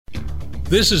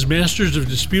This is Masters of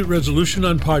Dispute Resolution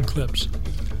on Podclips.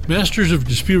 Masters of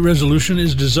Dispute Resolution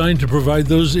is designed to provide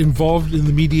those involved in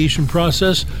the mediation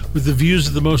process with the views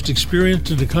of the most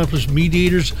experienced and accomplished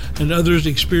mediators and others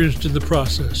experienced in the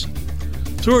process.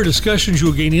 Through our discussions, you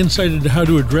will gain insight into how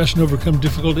to address and overcome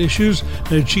difficult issues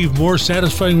and achieve more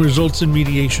satisfying results in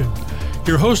mediation.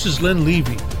 Your host is Len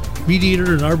Levy,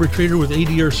 mediator and arbitrator with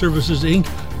ADR Services, Inc.,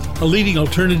 a leading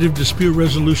alternative dispute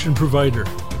resolution provider.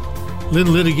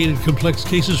 Len litigated complex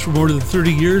cases for more than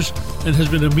 30 years and has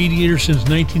been a mediator since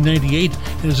 1998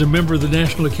 and is a member of the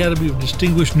National Academy of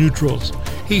Distinguished Neutrals.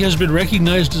 He has been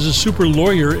recognized as a super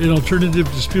lawyer in alternative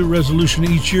dispute resolution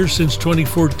each year since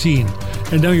 2014.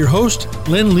 And now your host,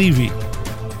 Len Levy.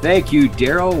 Thank you,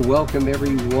 Daryl. Welcome,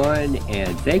 everyone,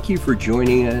 and thank you for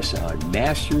joining us on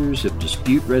Masters of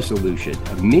Dispute Resolution,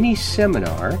 a mini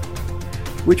seminar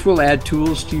which will add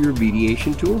tools to your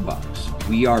mediation toolbox.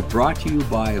 We are brought to you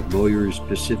by Lawyers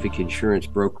Pacific Insurance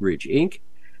Brokerage, Inc.,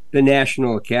 the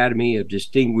National Academy of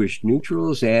Distinguished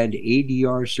Neutrals, and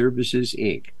ADR Services,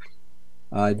 Inc.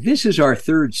 This is our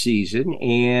third season,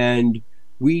 and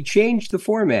we changed the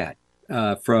format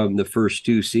from the first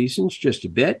two seasons just a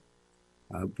bit.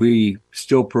 We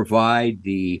still provide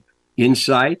the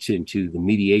insights into the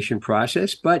mediation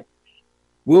process, but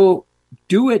we'll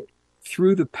do it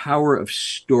through the power of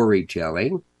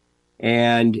storytelling.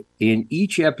 And in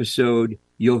each episode,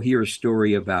 you'll hear a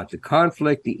story about the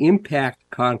conflict, the impact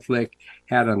conflict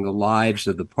had on the lives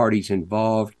of the parties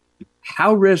involved,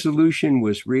 how resolution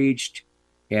was reached,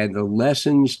 and the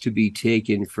lessons to be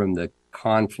taken from the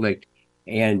conflict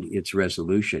and its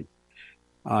resolution.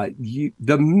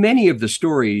 Many of the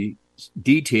story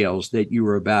details that you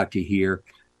are about to hear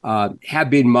have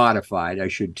been modified, I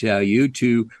should tell you,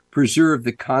 to preserve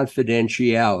the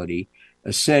confidentiality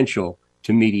essential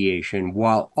to mediation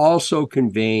while also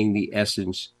conveying the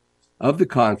essence of the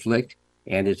conflict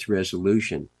and its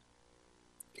resolution.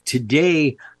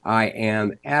 Today, I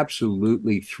am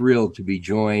absolutely thrilled to be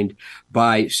joined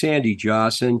by Sandy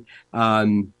Jossen.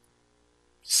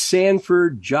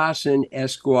 Sanford Jossen,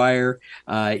 Esquire,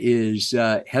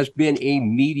 has been a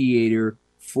mediator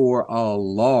for a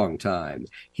long time.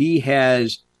 He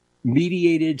has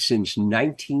mediated since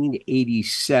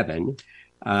 1987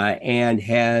 and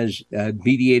has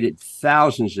mediated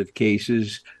thousands of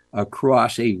cases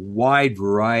across a wide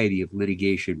variety of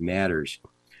litigation matters.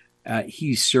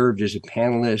 He served as a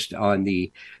panelist on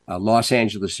the Los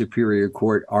Angeles Superior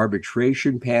Court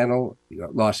arbitration panel,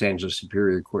 Los Angeles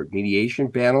Superior Court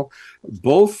mediation panel,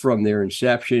 both from their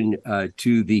inception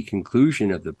to the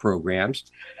conclusion of the programs.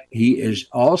 He is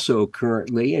also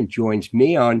currently and joins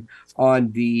me on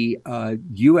the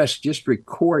U.S. District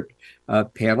Court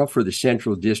panel for the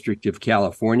Central District of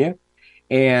California,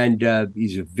 and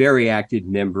he's a very active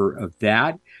member of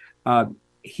that.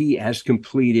 He has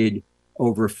completed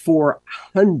over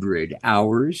 400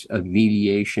 hours of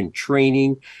mediation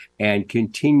training and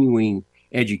continuing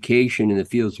education in the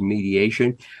fields of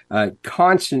mediation,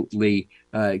 constantly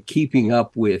keeping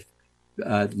up with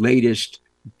latest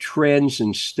trends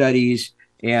and studies,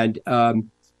 and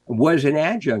was an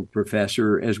adjunct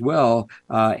professor as well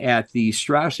at the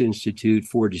Strauss Institute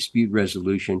for Dispute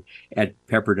Resolution at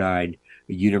Pepperdine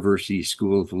University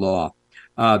School of Law.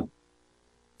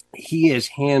 He has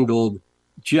handled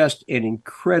just an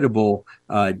incredible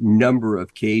number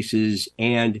of cases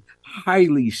and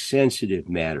highly sensitive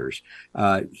matters.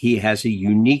 He has a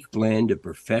unique blend of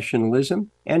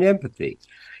professionalism and empathy,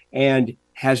 and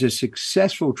has a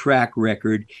successful track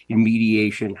record in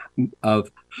mediation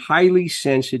of highly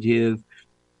sensitive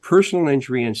personal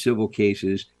injury and civil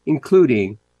cases,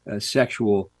 including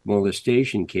sexual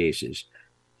molestation cases.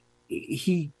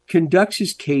 He conducts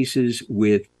his cases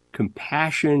with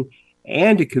compassion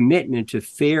and a commitment to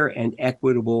fair and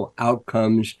equitable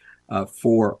outcomes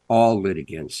for all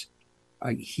litigants.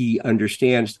 He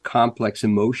understands the complex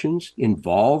emotions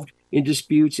involved in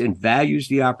disputes and values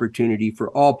the opportunity for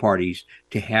all parties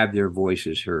to have their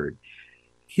voices heard.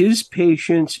 His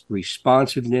patience,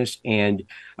 responsiveness, and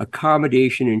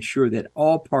accommodation ensure that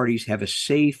all parties have a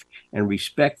safe and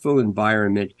respectful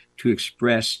environment to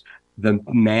express the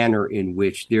manner in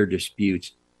which their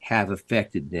disputes have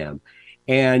affected them.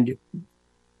 And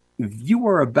you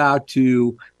are about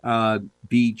to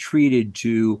be treated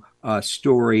to a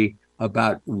story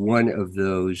about one of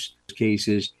those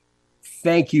cases.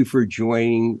 Thank you for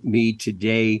joining me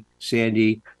today,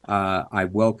 Sandy. I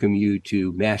welcome you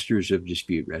to Masters of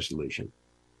Dispute Resolution.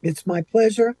 It's my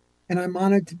pleasure, and I'm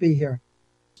honored to be here.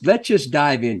 Let's just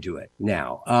dive into it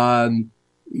now.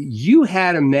 You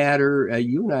had a matter,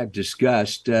 you and I have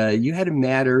discussed, you had a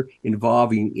matter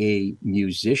involving a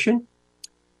musician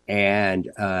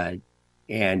and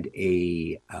and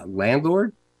a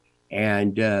landlord.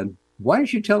 And why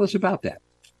don't you tell us about that?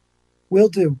 Will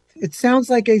do. It sounds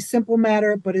like a simple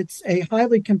matter, but it's a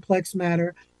highly complex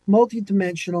matter,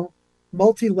 multidimensional,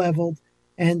 multi-leveled,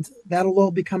 and that'll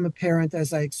all become apparent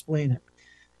as I explain it.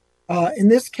 In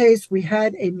this case, we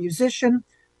had a musician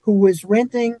who was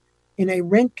renting in a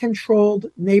rent-controlled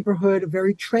neighborhood, a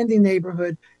very trendy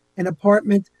neighborhood, an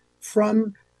apartment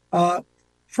from a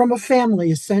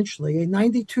family, essentially, a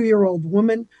 92-year-old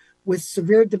woman with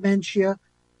severe dementia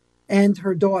and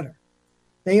her daughter.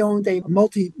 They owned a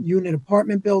multi-unit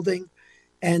apartment building,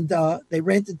 and they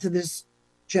rented to this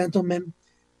gentleman.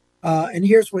 And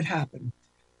here's what happened.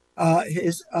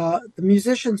 The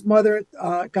musician's mother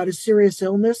got a serious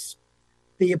illness.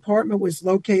 The apartment was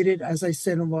located, as I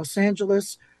said, in Los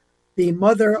Angeles. The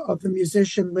mother of the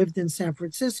musician lived in San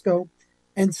Francisco.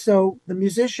 And so the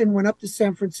musician went up to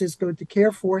San Francisco to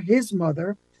care for his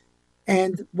mother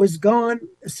and was gone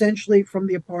essentially from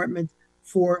the apartment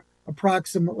for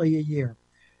approximately a year.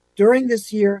 During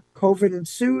this year, COVID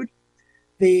ensued.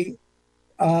 The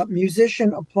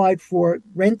musician applied for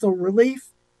rental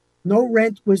relief. No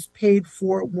rent was paid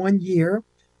for 1 year,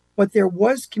 but there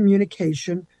was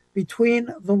communication between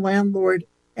the landlord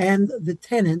and the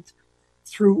tenant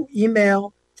through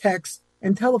email, text,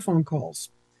 and telephone calls.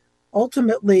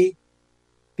 Ultimately,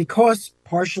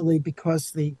 partially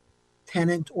because the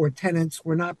tenant or tenants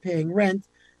were not paying rent,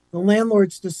 the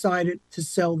landlords decided to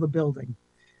sell the building.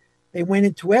 They went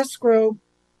into escrow,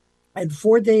 and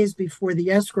 4 days before the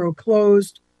escrow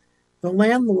closed, the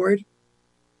landlord,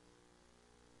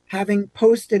 having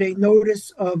posted a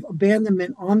notice of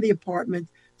abandonment on the apartment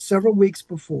several weeks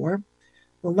before,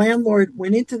 the landlord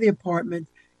went into the apartment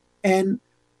and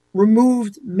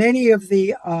removed many of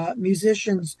the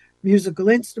musician's musical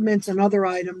instruments and other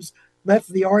items, left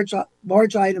the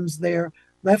large items there,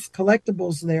 left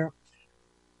collectibles there,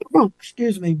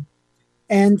 excuse me,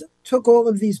 and took all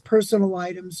of these personal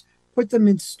items, put them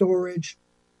in storage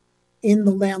in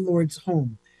the landlord's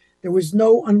home. There was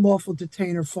no unlawful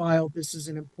detainer filed. This is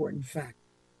an important fact.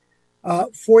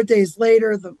 4 days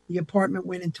later, the apartment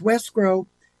went into escrow,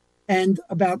 and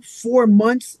about 4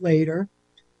 months later,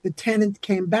 the tenant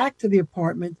came back to the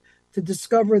apartment to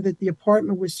discover that the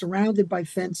apartment was surrounded by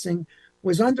fencing,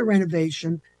 was under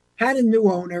renovation, had a new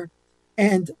owner,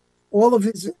 and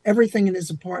everything in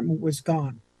his apartment was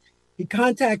gone. He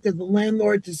contacted the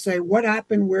landlord to say, "What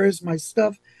happened? Where is my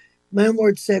stuff?"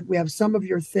 Landlord said, "We have some of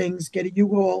your things. Get a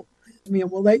U-Haul, and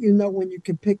we'll let you know when you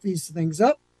can pick these things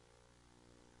up."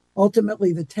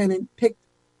 Ultimately, the tenant picked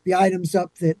the items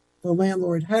up that the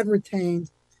landlord had retained,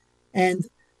 and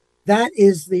that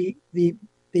is the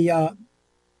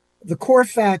core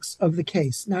facts of the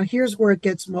case. Now, here's where it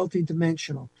gets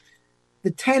multidimensional.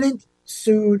 The tenant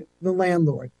sued the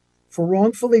landlord for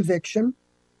wrongful eviction.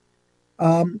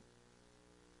 Let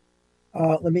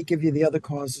me give you the other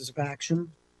causes of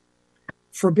action.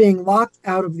 For being locked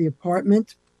out of the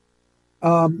apartment,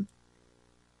 for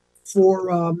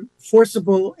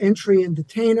forcible entry and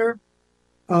detainer,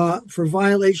 for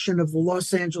violation of the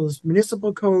Los Angeles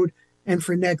Municipal Code, and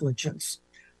for negligence.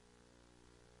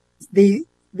 The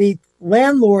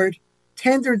landlord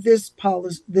tendered this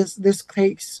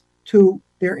case to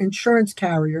their insurance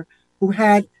carrier, who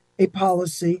had a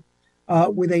policy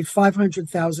with a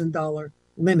 $500,000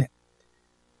 limit.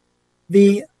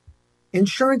 The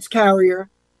insurance carrier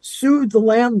sued the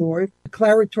landlord,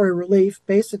 declaratory relief,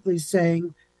 basically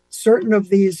saying certain of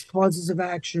these causes of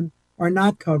action are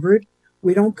not covered.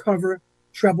 We don't cover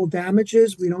treble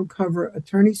damages. We don't cover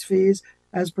attorney's fees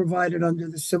as provided under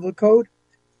the Civil Code.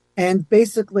 And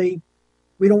basically,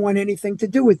 we don't want anything to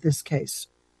do with this case.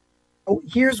 Oh,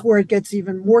 here's where it gets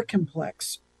even more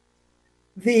complex.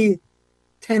 The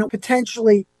tenant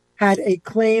potentially had a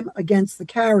claim against the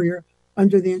carrier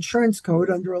under the insurance code,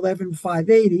 under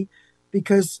 11-580,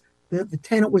 because the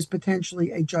tenant was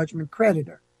potentially a judgment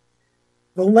creditor.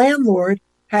 The landlord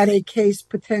had a case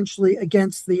potentially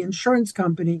against the insurance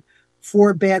company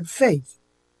for bad faith,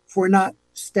 for not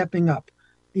stepping up.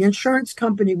 The insurance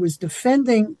company was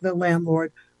defending the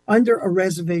landlord under a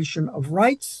reservation of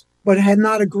rights, but had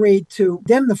not agreed to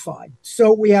indemnify.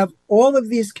 So we have all of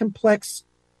these complex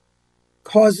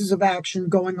causes of action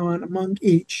going on among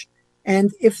each.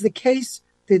 And if the case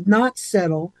did not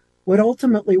settle, what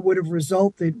ultimately would have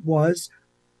resulted was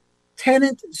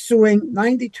tenant suing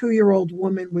 92-year-old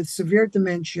woman with severe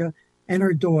dementia and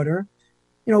her daughter,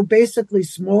 basically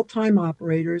small-time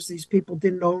operators. These people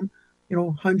didn't own,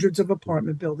 hundreds of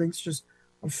apartment buildings, just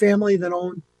a family that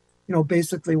owned,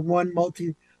 basically one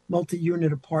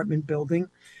multi-unit apartment building.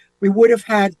 We would have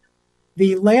had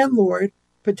the landlord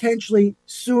potentially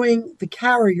suing the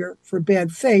carrier for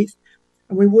bad faith,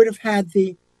 and we would have had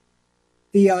the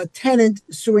tenant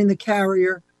suing the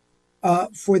carrier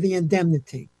for the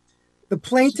indemnity. The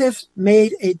plaintiff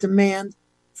made a demand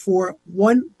for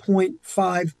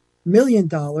 $1.5 million.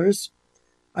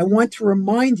 I want to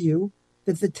remind you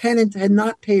that the tenant had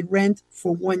not paid rent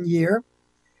for 1 year,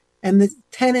 and the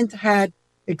tenant had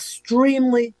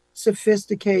extremely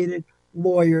sophisticated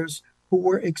lawyers who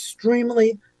were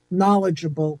extremely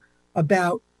knowledgeable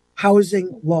about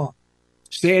housing law.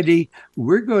 Sandy,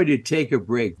 we're going to take a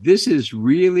break. This is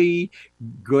really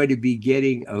going to be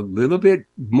getting a little bit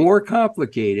more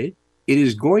complicated. It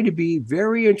is going to be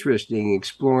very interesting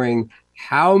exploring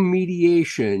how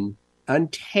mediation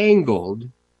untangled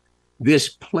this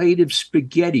plate of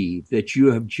spaghetti that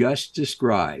you have just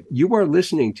described. You are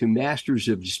listening to Masters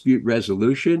of Dispute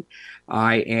Resolution.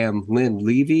 I am Lynn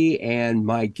Levy, and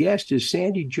my guest is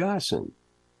Sandy Jossen,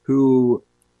 who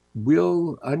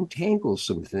will untangle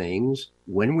some things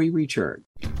when we return.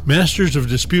 Masters of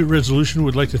Dispute Resolution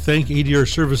would like to thank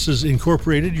ADR Services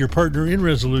Incorporated, your partner in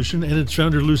resolution, and its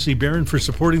founder, Lucy Barron, for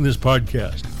supporting this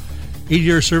podcast.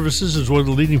 ADR Services is one of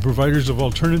the leading providers of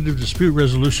alternative dispute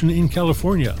resolution in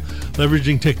California.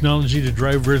 Leveraging technology to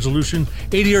drive resolution,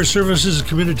 ADR Services is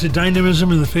committed to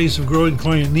dynamism in the face of growing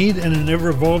client need and an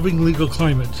ever-evolving legal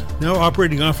climate. Now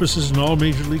operating offices in all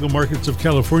major legal markets of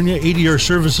California, ADR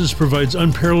Services provides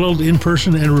unparalleled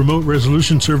in-person and remote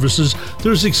resolution services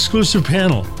through its exclusive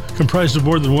panel, comprised of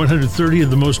more than 130 of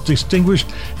the most distinguished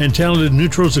and talented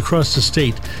neutrals across the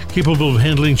state, capable of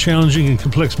handling challenging and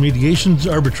complex mediations,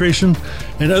 arbitration,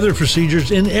 and other procedures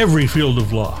in every field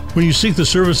of law. When you seek the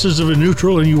services of a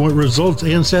neutral and you want results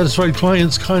and satisfied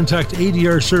clients, contact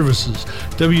ADR Services,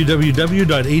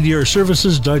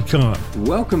 www.adrservices.com.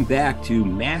 Welcome back to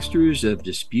Masters of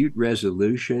Dispute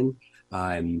Resolution.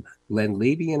 I'm Len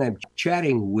Levy, and I'm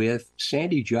chatting with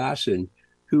Sandy Jossen,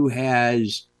 who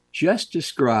has just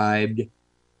described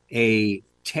a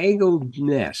tangled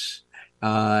mess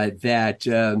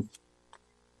that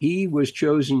he was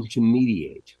chosen to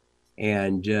mediate.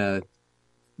 And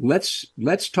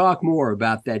let's talk more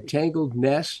about that tangled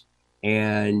mess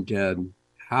and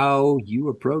how you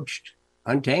approached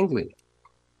untangling it.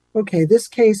 Okay, this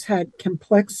case had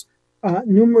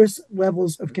numerous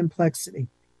levels of complexity.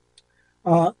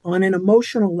 On an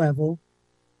emotional level,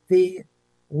 the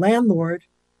landlord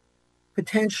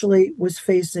potentially was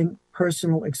facing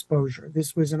personal exposure.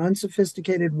 This was an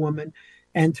unsophisticated woman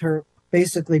and her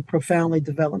basically profoundly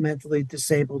developmentally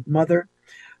disabled mother.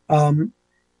 And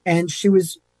she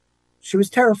was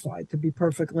terrified, to be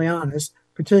perfectly honest,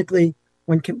 particularly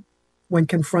when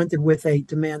confronted with a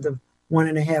demand of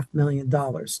 $1.5 million.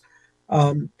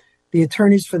 The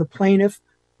attorneys for the plaintiff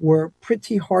were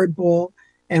pretty hardball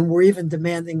and were even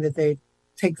demanding that they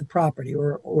take the property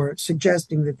or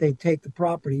suggesting that they take the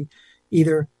property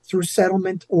either through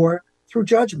settlement or through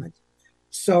judgment.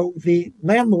 So the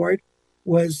landlord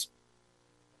was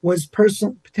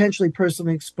potentially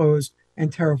personally exposed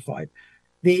and terrified.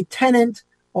 The tenant,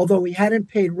 although he hadn't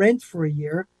paid rent for a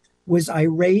year, was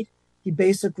irate. He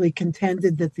basically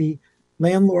contended that the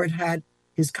landlord had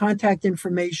his contact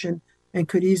information and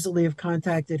could easily have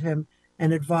contacted him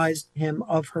and advised him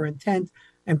of her intent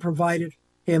and provided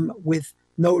him with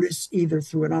notice either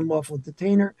through an unlawful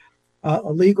detainer,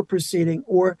 a legal proceeding,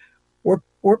 or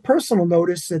personal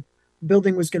notice that the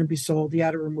building was going to be sold. He had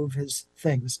to remove his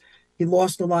things. He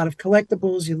lost a lot of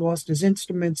collectibles. He lost his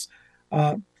instruments.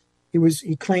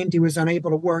 He claimed he was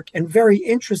unable to work. And very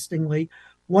interestingly,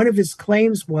 one of his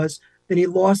claims was that he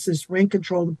lost his rent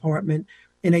control department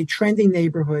in a trendy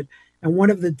neighborhood. And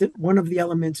one of the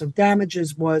elements of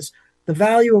damages was the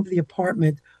value of the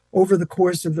apartment over the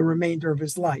course of the remainder of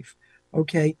his life.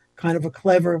 Okay, kind of a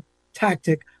clever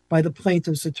tactic by the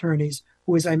plaintiff's attorneys,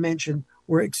 who, as I mentioned,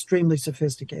 were extremely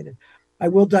sophisticated. I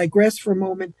will digress for a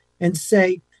moment and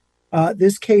say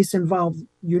this case involved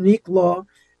unique law,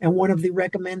 and one of the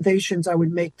recommendations I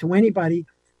would make to anybody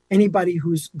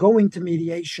who's going to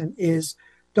mediation is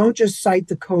don't just cite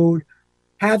the code,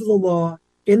 have the law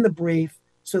in the brief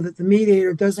so that the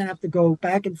mediator doesn't have to go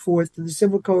back and forth to the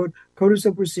Civil Code, Code of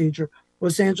Civil Procedure,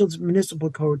 Los Angeles Municipal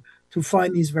Code to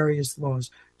find these various laws.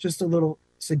 Just a little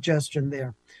suggestion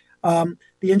there.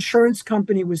 The insurance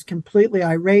company was completely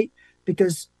irate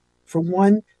because, for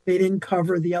one, they didn't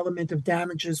cover the element of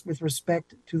damages with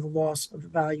respect to the loss of the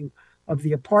value of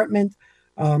the apartment.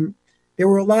 There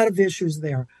were a lot of issues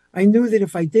there. I knew that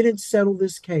if I didn't settle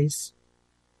this case,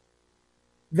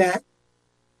 that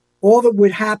all that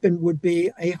would happen would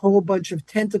be a whole bunch of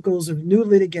tentacles of new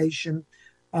litigation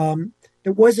that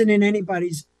wasn't in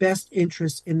anybody's best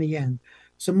interest in the end.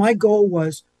 So my goal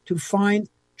was to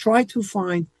try to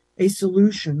find a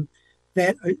solution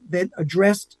that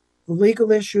addressed the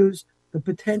legal issues, the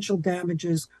potential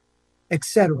damages,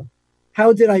 etc.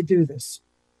 How did I do this?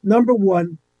 Number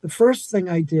one, the first thing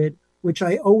I did, which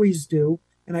I always do,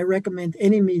 and I recommend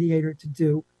any mediator to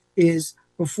do, is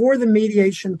before the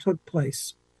mediation took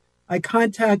place, I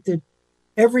contacted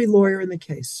every lawyer in the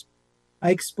case.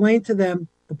 I explained to them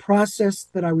the process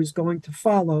that I was going to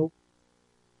follow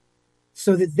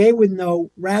so that they would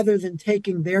know rather than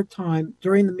taking their time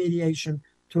during the mediation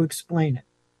to explain it.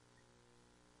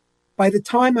 By the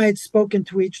time I had spoken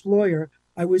to each lawyer,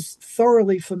 I was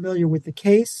thoroughly familiar with the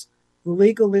case, the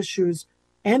legal issues,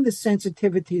 and the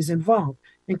sensitivities involved,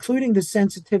 including the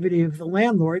sensitivity of the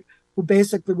landlord, who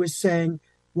basically was saying,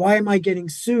 why am I getting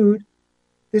sued?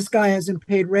 This guy hasn't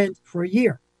paid rent for a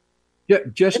year.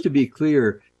 Just to be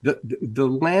clear, the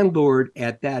landlord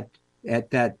at that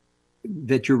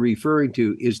you're referring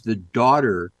to is the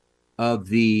daughter of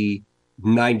the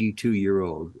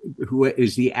 92-year-old who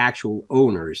is the actual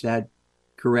owner. Is that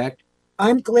correct?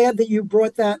 I'm glad that you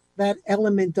brought that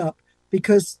element up,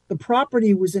 because the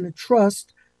property was in a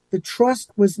trust. The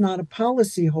trust was not a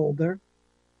policyholder,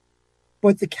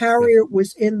 but the carrier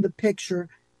was in the picture,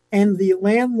 and the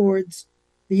landlords,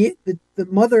 the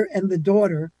mother and the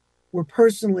daughter, were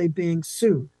personally being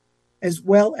sued, as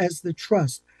well as the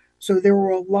trust. So there were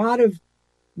a lot of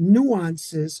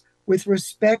nuances with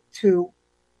respect to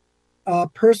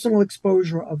personal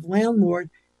exposure of landlord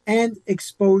and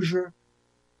exposure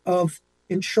of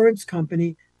insurance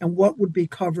company, and what would be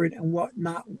covered and what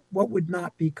would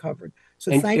not be covered.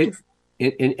 So thank you.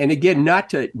 And again, not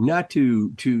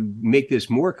to make this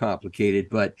more complicated,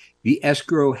 but the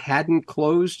escrow hadn't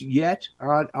closed yet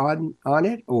on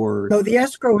it, or no, the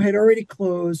escrow had already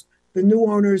closed. The new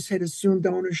owners had assumed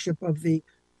ownership of the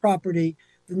property.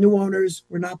 The new owners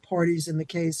were not parties in the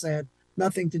case. They had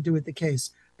nothing to do with the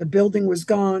case. The building was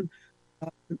gone.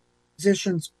 The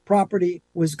musician's property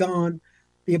was gone.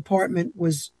 The apartment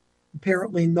was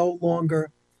apparently no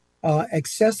longer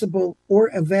accessible or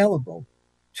available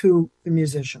to the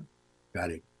musician.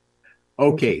 Got it.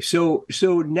 Okay, so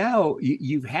now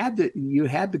you had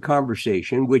the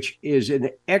conversation, which is an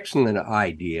excellent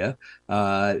idea.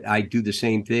 I do the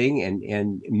same thing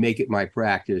and make it my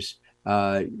practice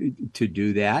to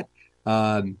do that,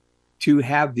 to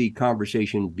have the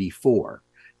conversation before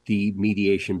the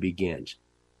mediation begins.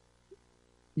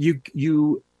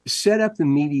 You set up the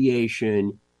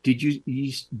mediation. Did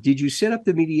you set up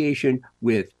the mediation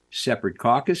with separate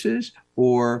caucuses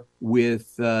or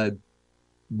with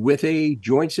a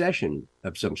joint session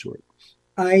of some sort?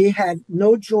 I had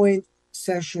no joint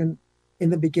session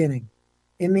in the beginning.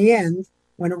 In the end,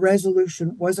 when a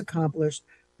resolution was accomplished,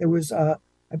 there was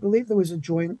I believe there was a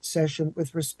joint session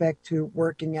with respect to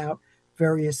working out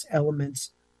various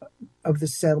elements of the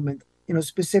settlement,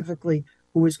 specifically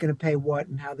who was going to pay what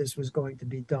and how this was going to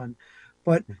be done.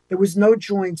 But there was no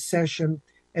joint session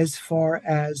as far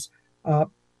as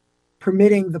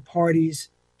permitting the parties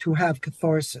to have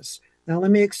catharsis. Now,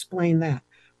 let me explain that.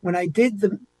 When I did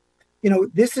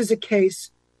this is a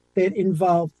case that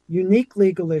involved unique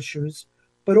legal issues,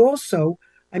 but also,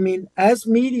 as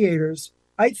mediators,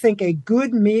 I think a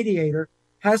good mediator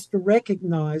has to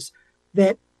recognize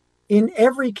that in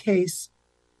every case,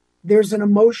 there's an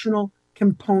emotional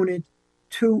component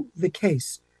to the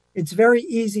case. It's very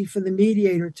easy for the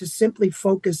mediator to simply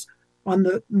focus on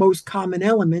the most common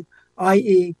element,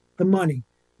 i.e. the money.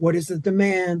 What is the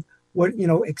demand? What,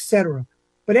 etc.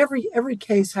 But every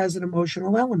case has an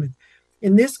emotional element.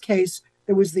 In this case,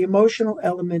 there was the emotional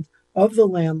element of the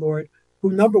landlord, who,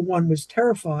 number one, was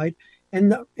terrified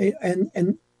and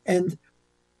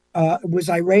was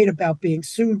irate about being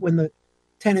sued when the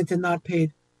tenant had not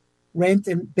paid rent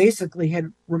and basically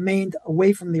had remained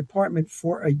away from the apartment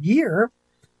for a year.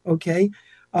 Okay.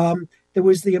 There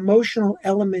was the emotional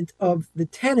element of the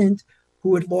tenant,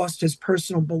 who had lost his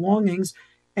personal belongings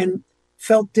and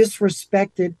felt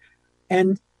disrespected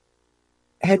and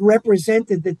had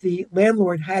represented that the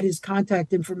landlord had his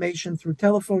contact information through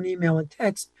telephone, email, and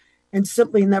text, and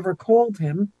simply never called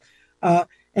him. And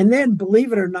then,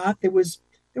 believe it or not, there was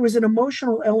an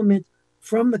emotional element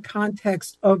from the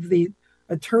context of the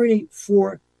attorney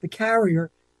for the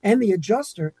carrier and the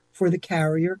adjuster for the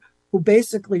carrier, who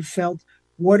basically felt,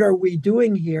 what are we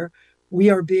doing here? We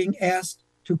are being asked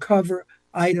to cover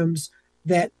items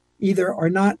that either are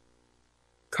not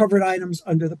covered items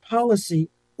under the policy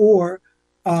or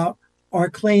are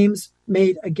claims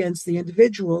made against the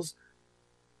individuals,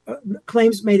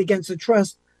 claims made against the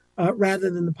trust rather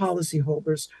than the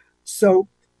policyholders. So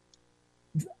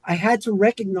I had to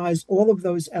recognize all of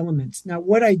those elements. Now,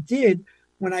 what I did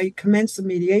when I commenced the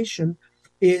mediation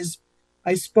is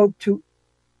I spoke to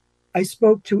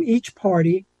each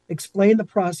party, explained the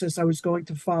process I was going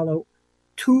to follow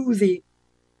to the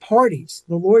parties.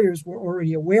 The lawyers were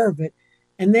already aware of it,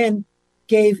 and then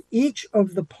gave each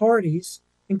of the parties,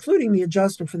 including the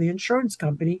adjuster for the insurance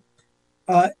company,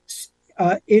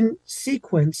 in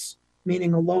sequence,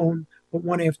 meaning alone, but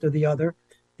one after the other,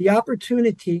 the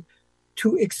opportunity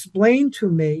to explain to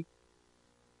me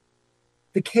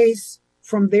the case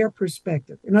from their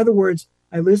perspective. In other words,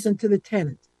 I listened to the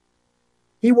tenant.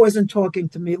 He wasn't talking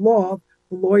to me law.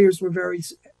 The lawyers were very,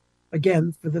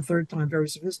 again, for the third time, very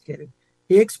sophisticated.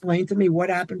 He explained to me what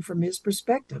happened from his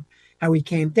perspective, how he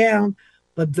came down,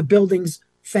 but the building's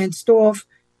fenced off.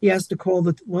 He has to call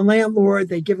the landlord.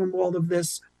 They give him all of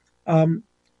this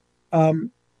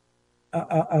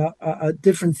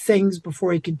different things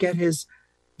before he could get his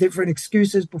different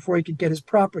excuses before he could get his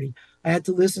property. I had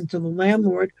to listen to the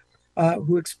landlord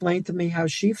who explained to me how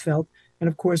she felt. And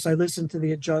of course, I listened to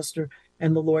the adjuster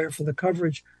and the lawyer for the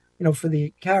coverage, for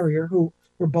the carrier, who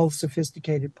were both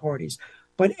sophisticated parties.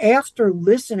 But after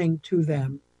listening to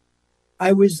them,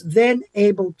 I was then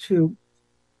able to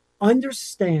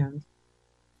understand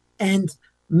and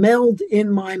meld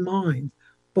in my mind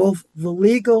both the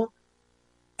legal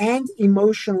and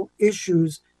emotional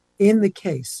issues in the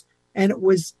case. And it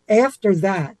was after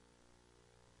that,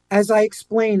 as I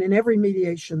explain in every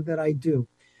mediation that I do,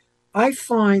 I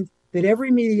find that every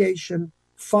mediation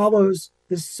follows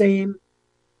the same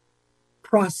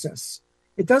process.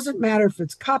 It doesn't matter if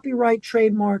it's copyright,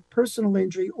 trademark, personal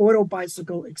injury, auto,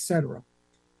 bicycle, etc.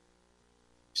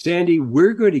 Sandy,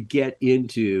 we're going to get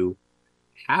into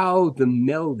how the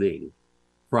melding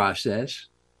process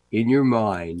in your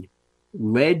mind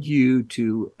led you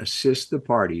to assist the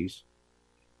parties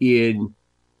in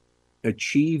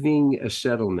achieving a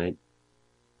settlement,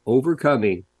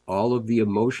 overcoming all of the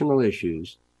emotional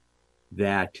issues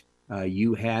that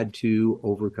you had to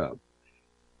overcome.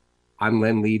 I'm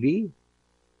Len Levy.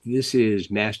 This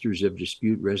is Masters of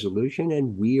Dispute Resolution,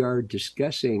 and we are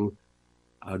discussing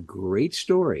a great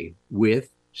story with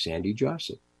Sandy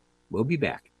Jossen. We'll be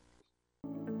back.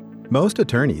 Most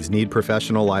attorneys need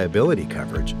professional liability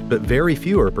coverage, but very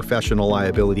few are professional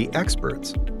liability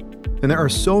experts. And there are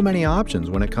so many options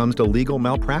when it comes to legal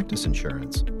malpractice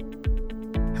insurance.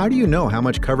 How do you know how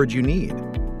much coverage you need?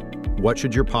 What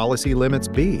should your policy limits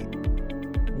be?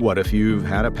 What if you've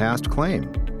had a past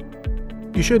claim?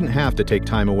 You shouldn't have to take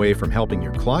time away from helping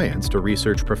your clients to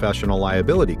research professional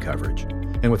liability coverage.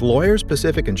 And with Lawyers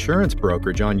Pacific Insurance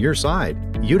Brokerage on your side,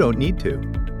 you don't need to.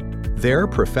 Their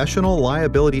professional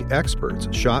liability experts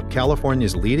shop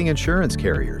California's leading insurance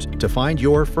carriers to find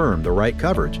your firm the right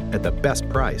coverage at the best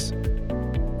price.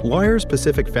 Lawyers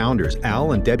Pacific founders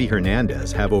Al and Debbie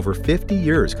Hernandez have over 50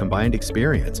 years combined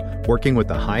experience working with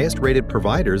the highest-rated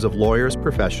providers of lawyers'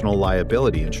 professional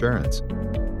liability insurance.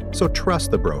 So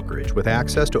trust the brokerage with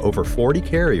access to over 40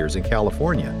 carriers in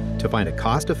California to find a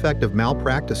cost-effective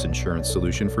malpractice insurance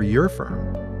solution for your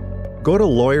firm. Go to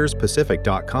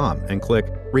lawyerspacific.com and click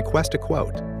Request a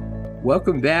Quote.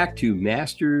 Welcome back to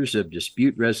Masters of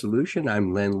Dispute Resolution.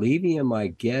 I'm Len Levy, and my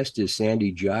guest is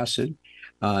Sandy Jossen.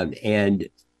 And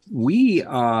we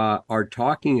are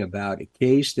talking about a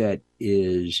case that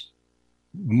is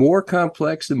more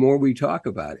complex the more we talk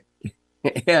about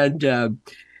it. And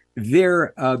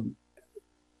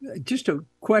just a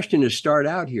question to start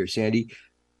out here, Sandy.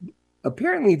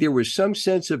 Apparently, there was some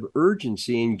sense of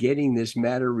urgency in getting this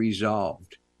matter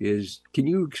resolved. Can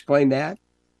you explain that?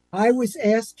 I was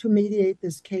asked to mediate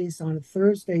this case on a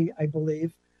Thursday, I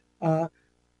believe. I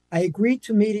agreed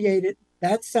to mediate it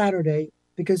that Saturday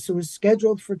because it was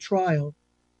scheduled for trial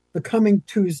the coming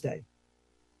Tuesday.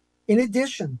 In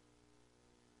addition,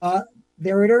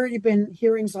 there had already been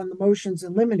hearings on the motions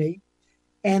in limine,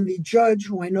 and the judge,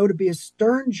 who I know to be a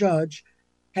stern judge,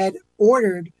 had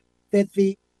ordered that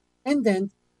the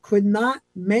defendant could not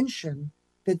mention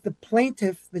that the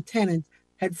plaintiff, the tenant,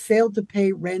 had failed to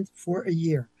pay rent for a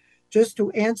year. Just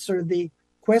to answer the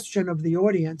question of the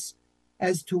audience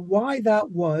as to why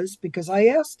that was, because I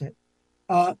asked it,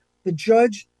 the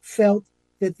judge felt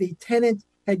that the tenant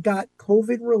had got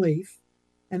COVID relief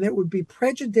and it would be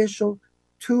prejudicial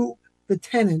to the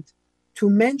tenant to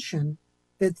mention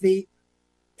that the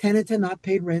tenant had not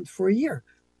paid rent for a year.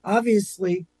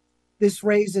 Obviously, this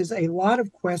raises a lot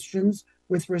of questions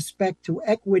with respect to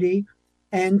equity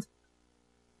and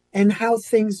how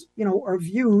things, are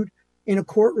viewed in a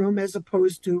courtroom as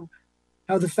opposed to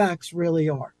how the facts really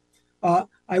are.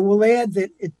 I will add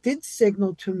that it did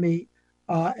signal to me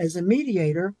as a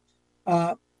mediator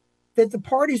that the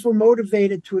parties were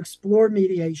motivated to explore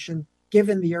mediation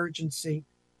given the urgency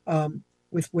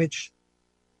with which,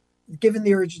 given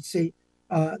the urgency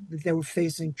that they were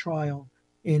facing trial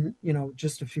in,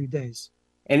 just a few days.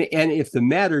 And if the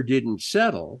matter didn't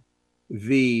settle,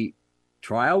 the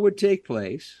trial would take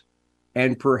place,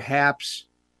 and perhaps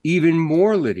even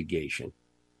more litigation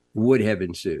would have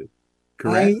ensued.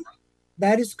 Correct?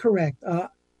 That is correct.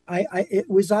 It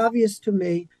was obvious to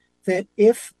me that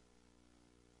if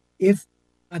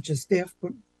not just if,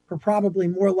 but probably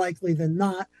more likely than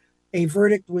not, a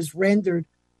verdict was rendered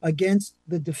against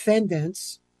the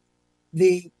defendants,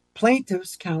 the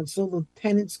plaintiff's counsel, the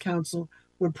tenant's counsel,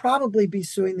 would probably be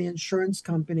suing the insurance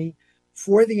company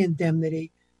for the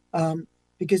indemnity,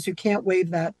 because you can't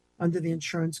waive that under the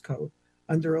insurance code,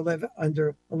 under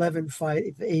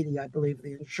 11.580, I believe,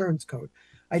 the insurance code.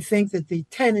 I think that the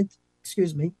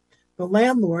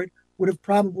landlord would have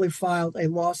probably filed a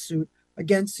lawsuit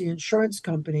against the insurance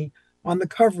company on the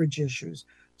coverage issues.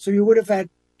 So you would have had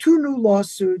two new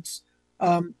lawsuits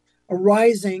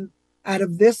arising out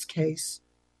of this case,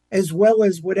 as well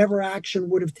as whatever action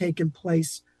would have taken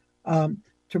place to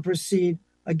proceed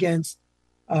against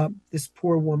this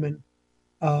poor woman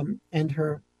and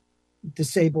her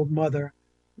disabled mother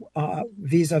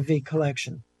vis-a-vis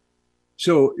collection.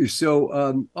 So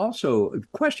also, a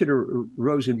question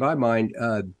arose in my mind.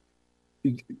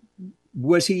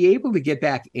 Was he able to get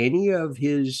back any of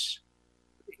the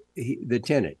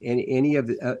tenant, any of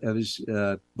his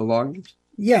belongings?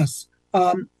 Yes.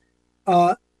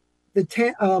 The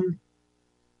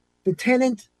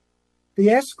tenant, the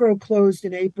escrow closed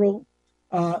in April.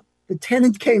 The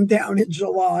tenant came down in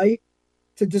July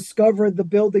to discover the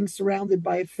building surrounded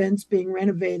by a fence being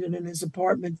renovated and his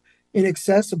apartment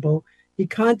inaccessible. He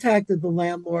contacted the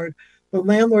landlord. The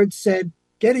landlord said,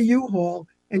 "Get a U-Haul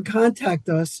and contact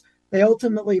us." They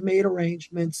ultimately made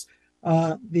arrangements.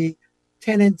 The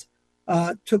tenant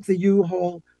took the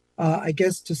U-Haul, I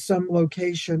guess, to some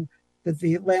location that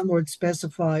the landlord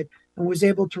specified and was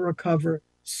able to recover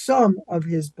some of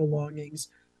his belongings.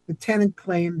 The tenant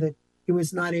claimed that he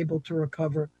was not able to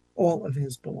recover all of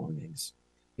his belongings.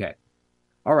 Okay.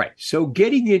 All right. So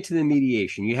getting into the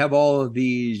mediation, you have all of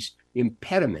these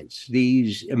impediments,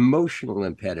 these emotional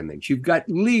impediments. You've got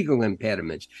legal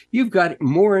impediments. You've got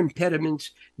more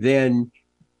impediments than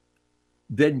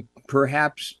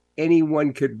perhaps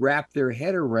anyone could wrap their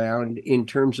head around in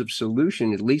terms of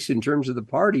solution, at least in terms of the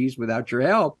parties, without your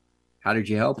help. How did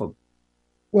you help them?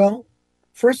 Well,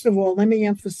 first of all, let me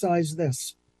emphasize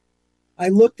this. I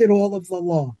looked at all of the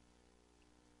law.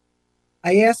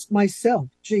 I asked myself,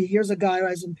 gee, here's a guy who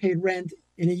hasn't paid rent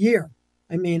in a year.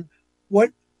 I mean,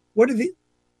 what are the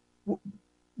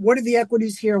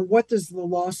equities here, and what does the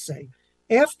law say?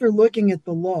 After looking at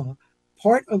the law,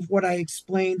 part of what I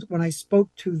explained when I spoke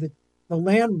to the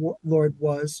landlord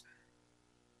was,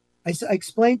 I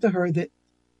explained to her that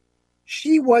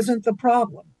she wasn't the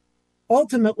problem.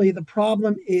 Ultimately, the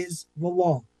problem is the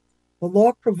law. The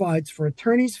law provides for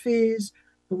attorney's fees.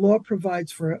 The law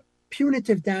provides for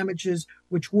punitive damages,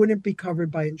 which wouldn't be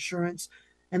covered by insurance.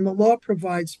 And the law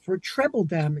provides for treble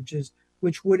damages,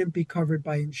 which wouldn't be covered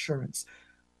by insurance.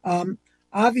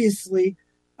 Obviously,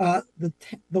 the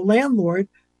landlord,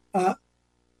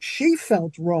 she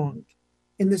felt wronged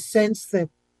in the sense that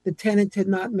the tenant had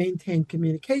not maintained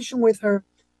communication with her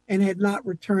and had not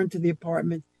returned to the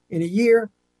apartment in a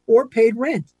year or paid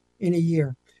rent in a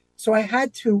year. So I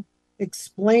had to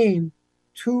explain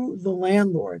to the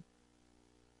landlord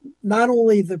not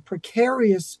only the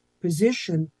precarious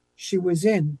position she was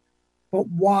in, but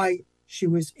why she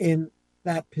was in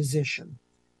that position.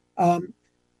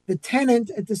 The tenant,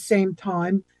 at the same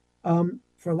time,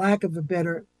 for lack of a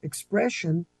better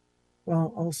expression,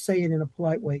 well, I'll say it in a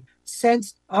polite way,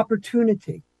 sensed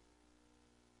opportunity.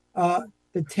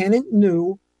 The tenant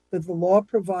knew that the law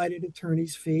provided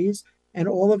attorney's fees and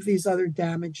all of these other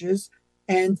damages,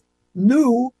 and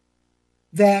knew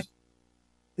that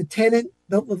the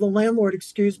landlord,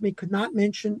 could not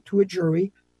mention to a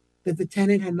jury that the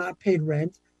tenant had not paid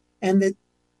rent and that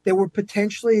there were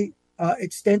potentially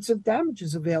extensive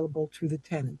damages available to the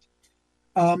tenant.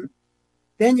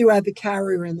 Then you add the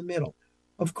carrier in the middle.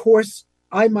 Of course,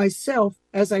 I myself,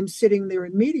 as I'm sitting there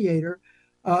in mediator,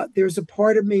 there's a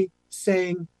part of me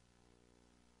saying,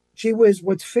 gee whiz,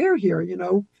 what's fair here?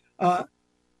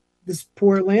 This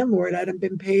poor landlord hadn't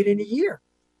been paid in a year.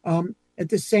 At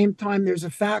the same time, there's a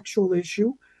factual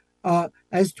issue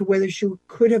as to whether she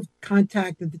could have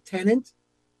contacted the tenant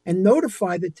and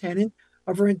notified the tenant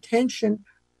of her intention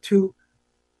to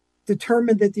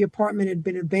determine that the apartment had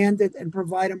been abandoned and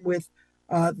provide him with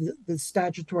the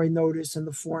statutory notice and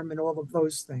the form and all of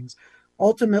those things.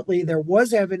 Ultimately, there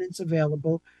was evidence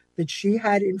available that she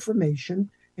had information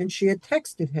and she had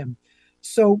texted him.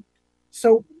 So,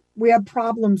 so we have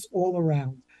problems all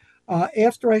around.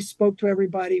 After I spoke to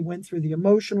everybody, went through the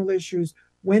emotional issues,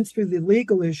 went through the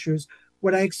legal issues,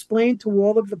 what I explained to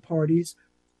all of the parties,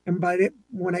 and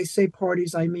when I say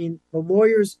parties, I mean the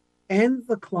lawyers and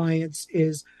the clients,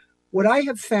 is what I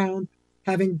have found,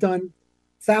 having done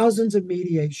thousands of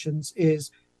mediations,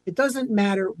 is it doesn't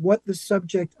matter what the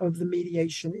subject of the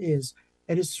mediation is.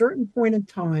 At a certain point in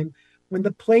time, when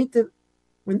the plaintiff,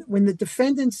 when the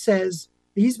defendant says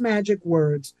these magic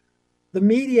words, the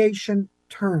mediation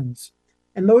turns.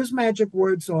 And those magic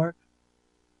words are,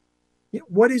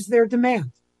 what is their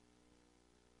demand?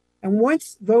 And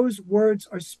once those words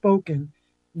are spoken,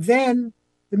 then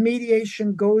the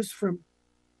mediation goes from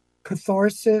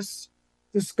catharsis,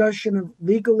 discussion of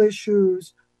legal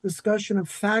issues, discussion of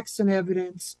facts and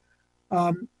evidence,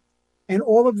 and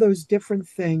all of those different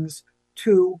things,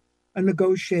 to a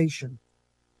negotiation.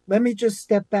 Let me just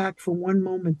step back for one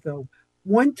moment, though.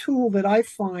 One tool that I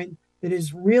find that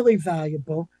is really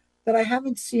valuable, that I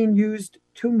haven't seen used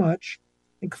too much,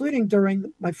 including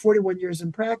during my 41 years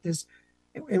in practice,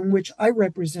 in which I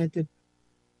represented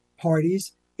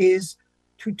parties, is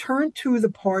to turn to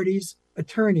the parties'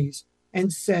 attorneys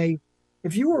and say,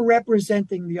 if you were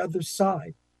representing the other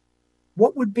side,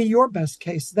 what would be your best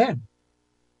case then?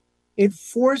 It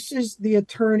forces the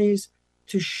attorneys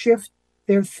to shift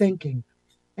their thinking,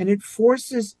 and it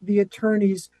forces the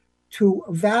attorneys to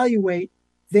evaluate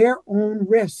their own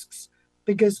risks,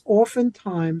 because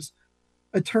oftentimes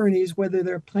attorneys, whether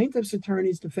they're plaintiffs'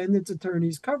 attorneys, defendants'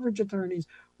 attorneys, coverage attorneys,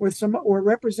 or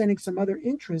representing some other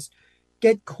interest,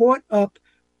 get caught up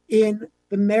in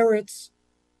the merits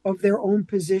of their own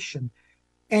position.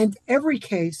 And every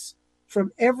case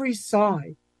from every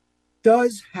side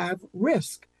does have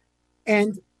risk.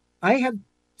 And I have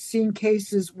seen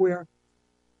cases where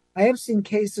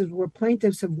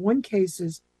plaintiffs have won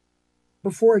cases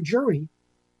before a jury,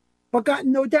 but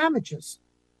gotten no damages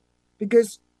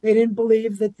because they didn't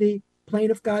believe that the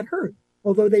plaintiff got hurt,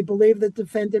 although they believe the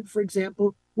defendant, for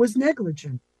example, was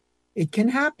negligent. It can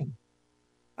happen.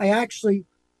 I actually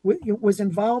was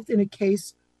involved in a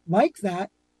case like that,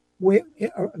 where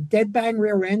a dead bang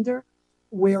rear ender,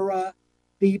 where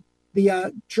the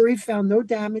jury found no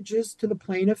damages to the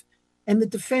plaintiff, and the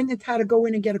defendant had to go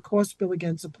in and get a cost bill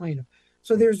against the plaintiff.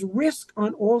 So there's risk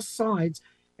on all sides,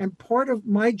 and part of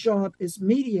my job as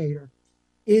mediator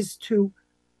is to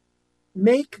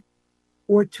make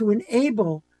or to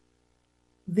enable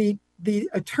the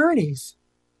attorneys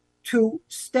to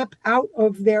step out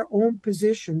of their own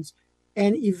positions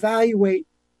and evaluate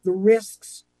the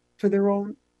risks to their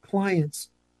own clients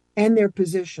and their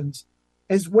positions,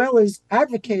 as well as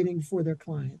advocating for their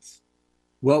clients.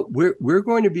 Well, we're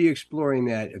going to be exploring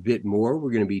that a bit more.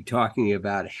 We're going to be talking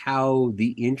about how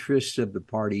the interests of the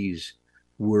parties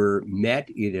were met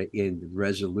in the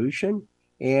resolution,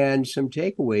 and some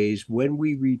takeaways when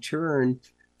we return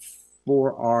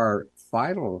for our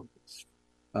final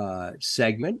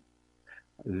segment.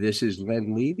 This is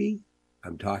Len Levy.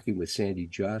 I'm talking with Sandy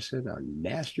Jossen on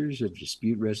Masters of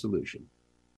Dispute Resolution.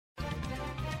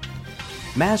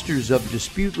 Masters of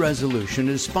Dispute Resolution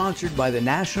is sponsored by the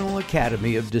National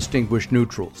Academy of Distinguished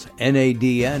Neutrals.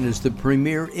 NADN is the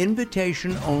premier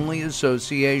invitation-only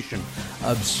association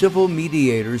of civil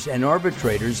mediators and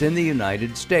arbitrators in the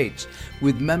United States,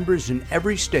 with members in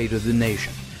every state of the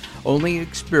nation. Only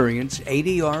experienced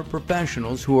ADR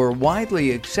professionals who are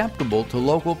widely acceptable to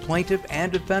local plaintiff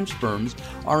and defense firms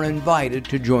are invited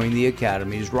to join the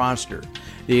Academy's roster.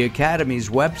 The Academy's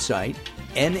website,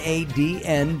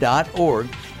 NADN.org,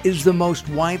 is the most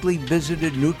widely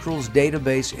visited neutrals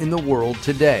database in the world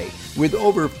today, with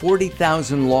over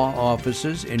 40,000 law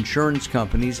offices, insurance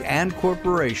companies, and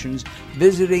corporations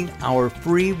visiting our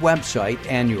free website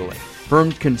annually.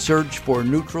 Firms can search for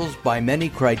neutrals by many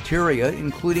criteria,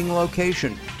 including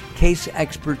location, case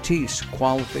expertise,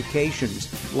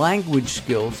 qualifications, language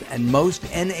skills, and most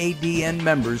NADN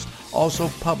members also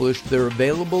publish their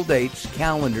available dates,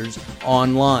 calendars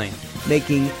online,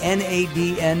 making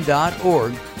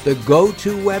NADN.org the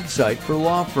go-to website for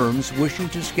law firms wishing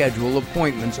to schedule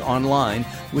appointments online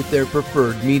with their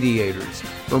preferred mediators.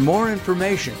 For more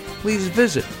information, please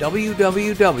visit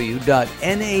www.nadn.org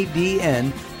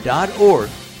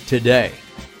today.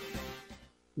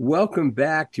 Welcome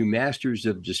back to Masters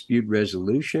of Dispute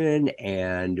Resolution,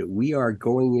 and we are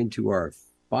going into our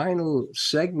final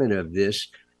segment of this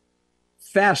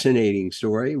fascinating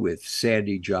story with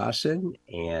Sandy Jossen,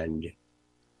 and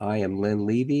I am Len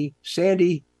Levy.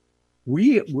 Sandy,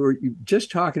 we were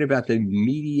just talking about the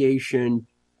mediation,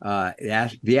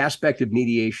 the aspect of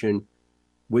mediation,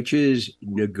 which is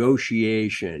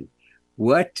negotiation.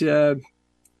 What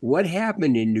What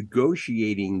happened in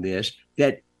negotiating this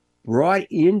that brought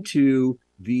into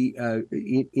the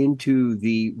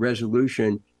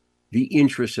resolution the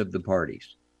interests of the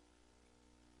parties?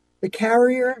 The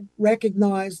carrier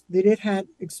recognized that it had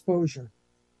exposure.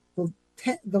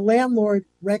 The landlord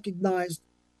recognized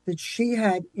that she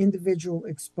had individual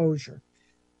exposure.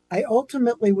 I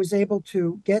ultimately was able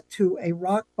to get to a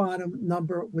rock bottom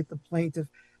number with the plaintiff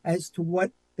as to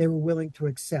what they were willing to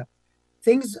accept.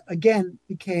 Things again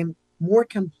became more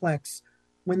complex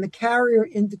when the carrier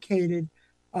indicated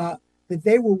that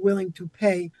they were willing to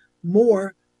pay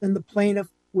more than the plaintiff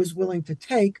was willing to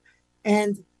take,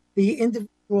 and the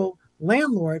individual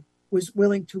landlord was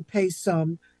willing to pay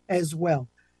some as well.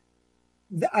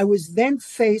 I was then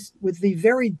faced with the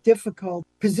very difficult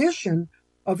position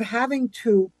of having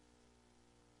to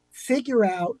figure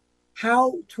out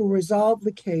how to resolve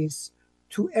the case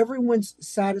to everyone's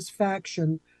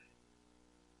satisfaction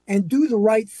and do the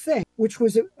right thing, which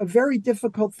was a very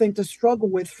difficult thing to struggle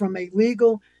with from a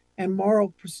legal and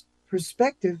moral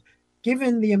perspective,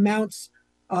 given the amounts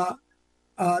that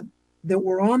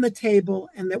were on the table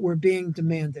and that were being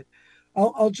demanded.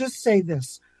 I'll just say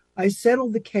this. I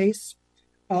settled the case.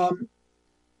 The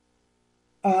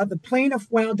plaintiff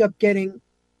wound up getting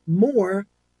more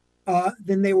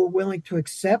than they were willing to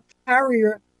accept. The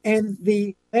carrier and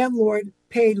the landlord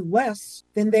paid less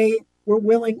than they were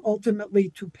willing ultimately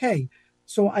to pay.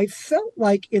 So I felt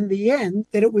like in the end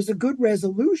that it was a good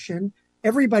resolution.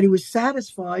 Everybody was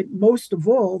satisfied, most of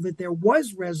all, that there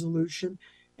was resolution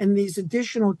and these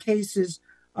additional cases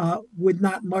would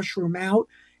not mushroom out,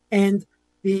 and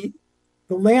the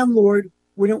landlord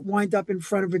wouldn't wind up in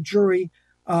front of a jury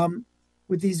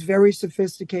with these very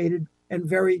sophisticated and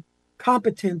very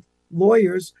competent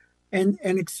lawyers and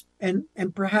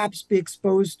perhaps be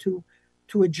exposed to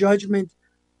a judgment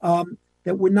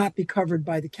that would not be covered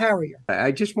by the carrier.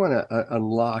 I just want to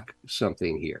unlock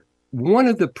something here. One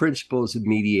of the principles of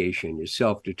mediation is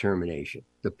self-determination.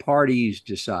 The parties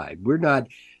decide.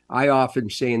 I often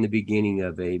say in the beginning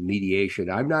of a mediation,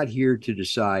 I'm not here to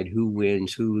decide who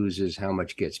wins, who loses, how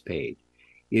much gets paid.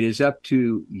 It is up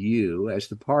to you as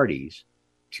the parties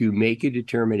to make a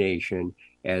determination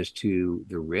as to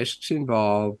the risks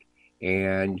involved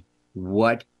and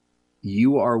what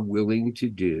you are willing to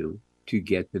do to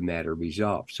get the matter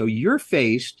resolved. So you were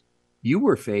faced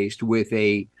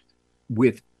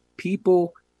with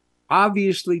people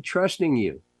obviously trusting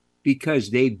you because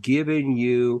they've given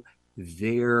you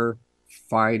their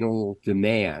final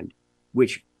demand,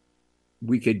 which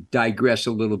we could digress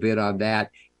a little bit on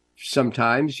that.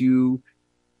 Sometimes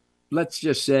let's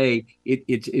just say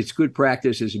it's good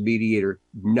practice as a mediator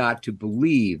not to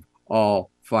believe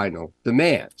all final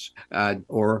demands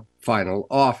or final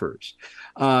offers.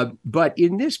 But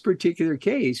in this particular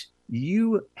case,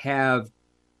 you have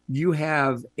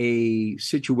a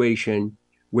situation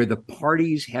where the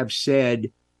parties have said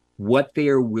what they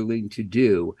are willing to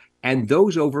do, and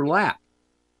those overlap.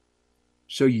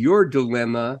 So your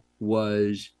dilemma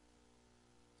was,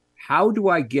 how do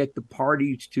I get the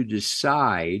parties to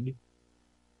decide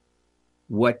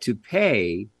what to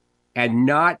pay and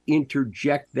not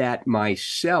interject that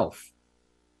myself?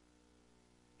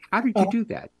 How did you do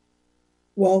that?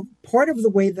 Well, part of the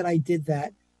way that I did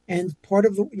that, and part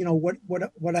of the,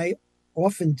 what I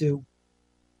often do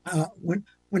when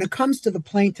it comes to the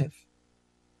plaintiff,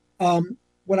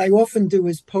 what I often do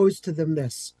is pose to them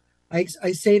this. I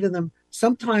say to them,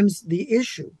 sometimes the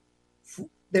issue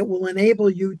that will enable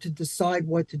you to decide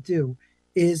what to do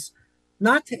is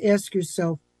not to ask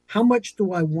yourself, how much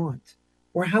do I want?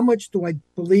 Or how much do I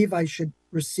believe I should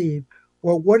receive?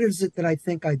 Or what is it that I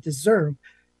think I deserve?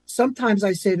 Sometimes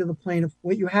I say to the plaintiff,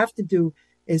 what you have to do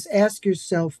is ask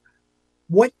yourself,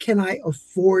 what can I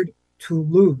afford to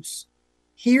lose?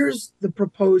 Here's the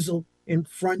proposal in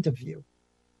front of you.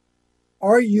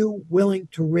 Are you willing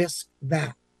to risk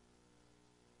that?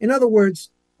 In other words,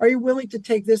 are you willing to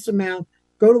take this amount,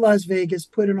 go to Las Vegas,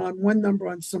 put it on one number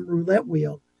on some roulette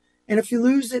wheel, and if you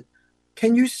lose it,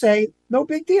 can you say, no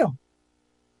big deal?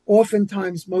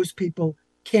 Oftentimes, most people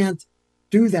can't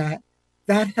do that.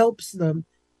 That helps them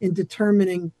in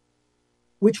determining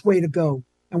which way to go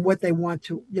and what they want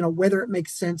to, whether it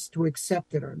makes sense to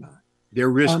accept it or not. Their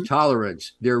risk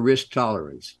tolerance.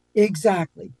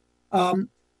 Exactly.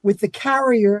 With the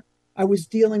carrier, I was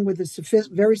dealing with a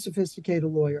very sophisticated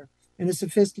lawyer and a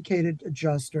sophisticated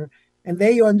adjuster, and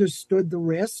they understood the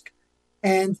risk,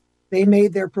 and they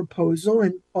made their proposal,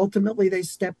 and ultimately they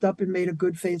stepped up and made a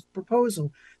good faith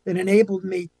proposal that enabled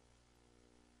me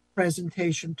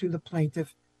presentation to the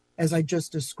plaintiff, as I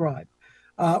just described.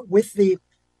 With the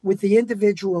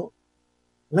individual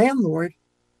landlord,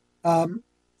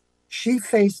 she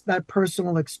faced that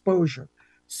personal exposure.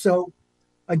 So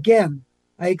again,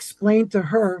 I explained to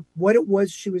her what it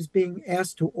was she was being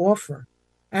asked to offer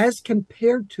as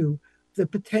compared to the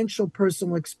potential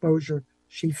personal exposure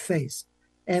she faced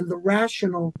and the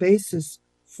rational basis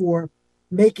for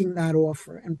making that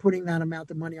offer and putting that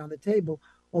amount of money on the table,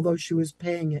 although she was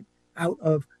paying it out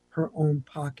of her own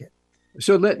pocket.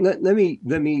 So let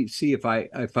me see if I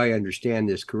understand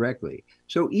this correctly.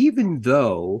 So even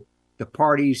though the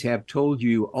parties have told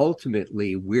you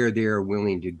ultimately where they're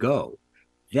willing to go,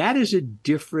 that is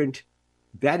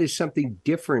something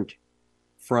different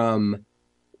from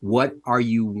what are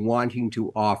you wanting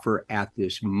to offer at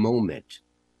this moment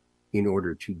in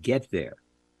order to get there.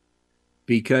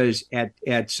 Because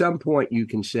at some point you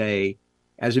can say,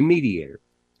 as a mediator,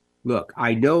 look,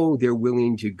 I know they're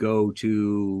willing to go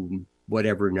to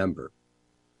whatever number,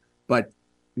 but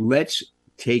let's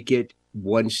take it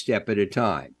one step at a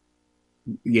time.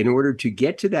 In order to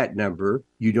get to that number,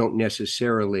 you don't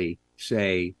necessarily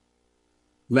say,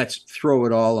 let's throw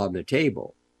it all on the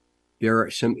table. There are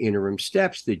some interim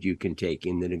steps that you can take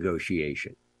in the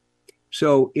negotiation.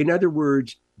 So, in other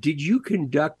words, did you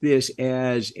conduct this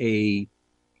as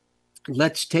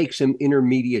let's take some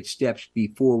intermediate steps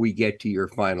before we get to your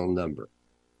final number?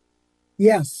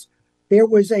 Yes, there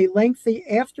was a lengthy,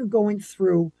 after going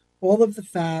through all of the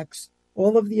facts,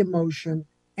 all of the emotion,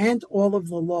 and all of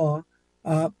the law,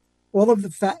 all of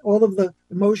the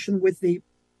emotion with the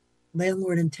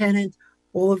landlord and tenant,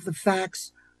 all of the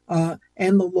facts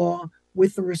and the law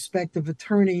with the respective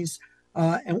attorneys.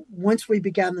 And once we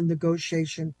began the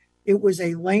negotiation, it was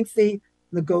a lengthy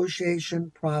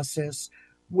negotiation process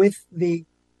with the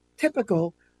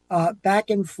typical back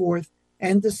and forth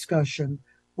and discussion,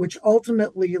 which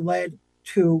ultimately led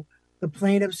to the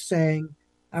plaintiff saying,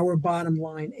 our bottom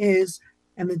line is,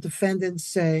 and the defendant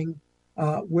saying,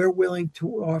 we're willing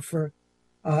to offer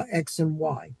X and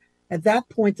Y. At that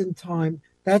point in time,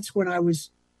 that's when I was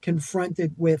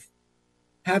confronted with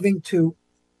having to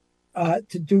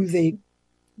do the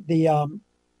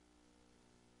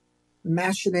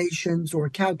machinations or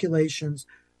calculations,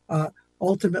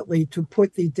 ultimately to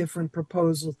put the different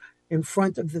proposals in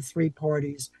front of the three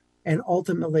parties and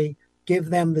ultimately give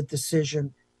them the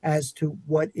decision as to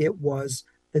what it was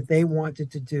that they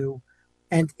wanted to do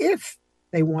and if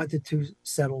they wanted to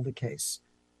settle the case.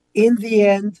 In the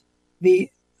end,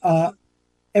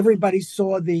 everybody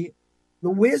saw the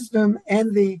wisdom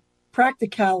and the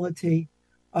practicality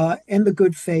and the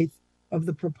good faith of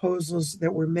the proposals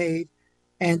that were made,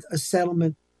 and a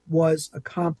settlement was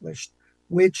accomplished,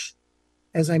 which,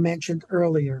 as I mentioned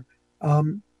earlier,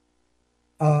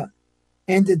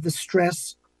 ended the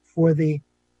stress for the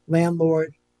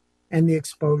landlord and the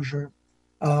exposure,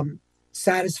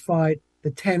 satisfied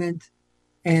the tenant,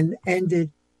 and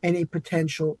ended any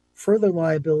potential further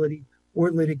liability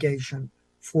or litigation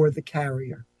for the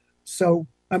carrier. So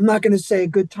I'm not going to say a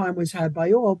good time was had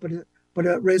by all, but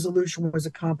a resolution was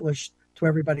accomplished to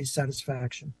everybody's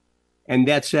satisfaction. And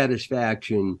that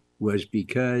satisfaction was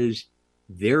because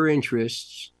their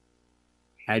interests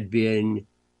had been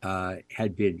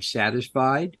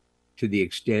satisfied to the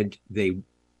extent they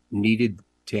needed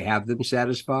to have them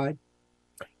satisfied,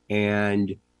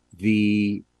 and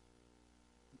the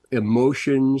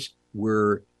emotions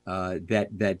were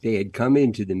that they had come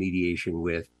into the mediation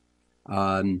with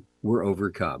were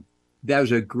overcome. That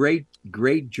was a great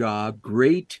job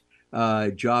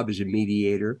as a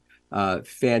mediator.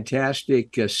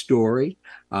 Fantastic story.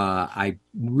 I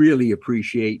really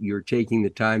appreciate your taking the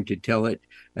time to tell it,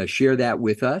 share that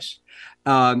with us.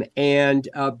 And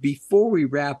before we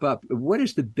wrap up, what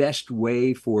is the best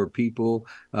way for people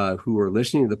who are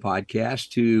listening to the podcast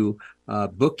to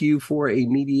book you for a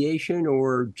mediation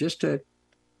or just to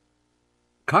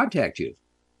contact you?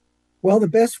 Well, the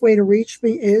best way to reach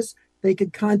me is they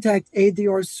could contact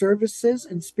ADR Services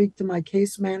and speak to my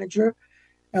case manager,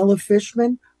 Ella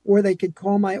Fishman, or they could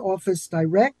call my office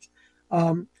direct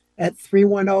at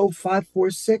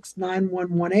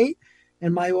 310-546-9118,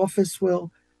 and my office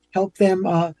will help them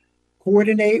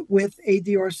coordinate with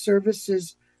ADR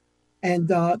Services, and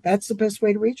that's the best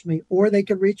way to reach me. Or they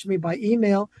could reach me by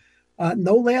email.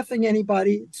 No laughing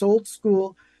anybody. It's old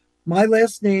school. My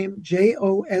last name,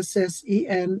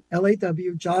 JOSSENLAW,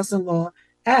 Jossenlaw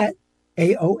at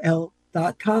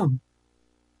AOL.com.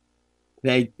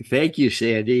 Thank you,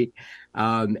 Sandy.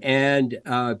 And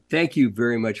thank you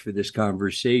very much for this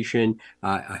conversation.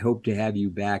 I hope to have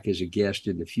you back as a guest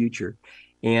in the future.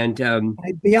 And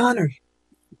I'd be honored.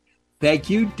 Thank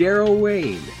you, Daryl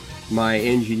Wayne, my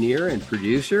engineer and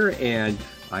producer. And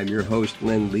I'm your host,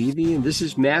 Len Levy. And this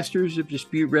is Masters of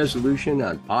Dispute Resolution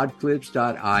on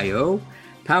podclips.io.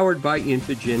 powered by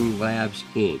Infogen Labs,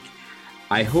 Inc.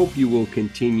 I hope you will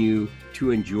continue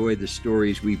to enjoy the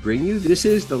stories we bring you. This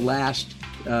is the last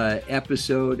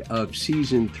episode of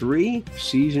Season 3.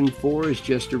 Season 4 is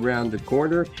just around the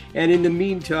corner. And in the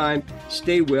meantime,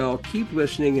 stay well, keep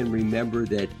listening, and remember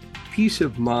that peace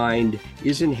of mind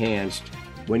is enhanced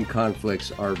when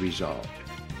conflicts are resolved.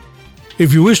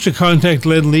 If you wish to contact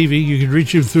Len Levy, you can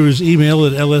reach him through his email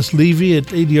at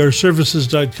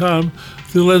lslevy@adrservices.com,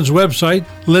 through Len's website,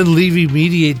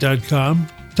 lenlevymediate.com.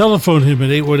 Telephone him at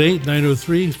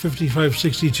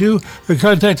 818-903-5562 or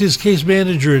contact his case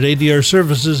manager at ADR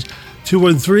Services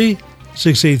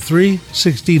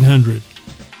 213-683-1600.